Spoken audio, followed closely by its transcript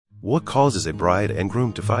What causes a bride and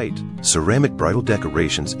groom to fight? Ceramic Bridal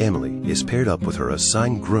Decorations Emily is paired up with her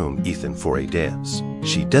assigned groom Ethan for a dance.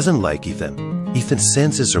 She doesn't like Ethan. Ethan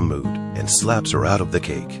senses her mood and slaps her out of the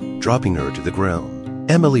cake, dropping her to the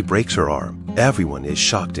ground. Emily breaks her arm. Everyone is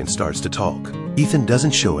shocked and starts to talk. Ethan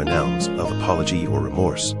doesn't show an ounce of apology or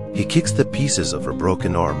remorse. He kicks the pieces of her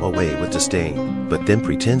broken arm away with disdain, but then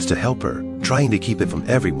pretends to help her, trying to keep it from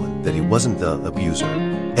everyone that he wasn't the abuser.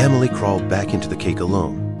 Emily crawled back into the cake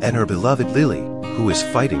alone, and her beloved Lily, who is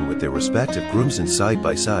fighting with their respective groomsmen side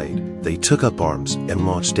by side. They took up arms and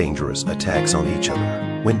launched dangerous attacks on each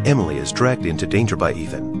other. When Emily is dragged into danger by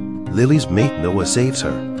Ethan, Lily's mate Noah saves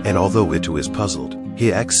her, and although Itu is puzzled,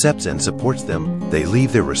 he accepts and supports them. They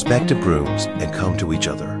leave their respective grooms and come to each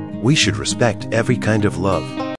other. We should respect every kind of love.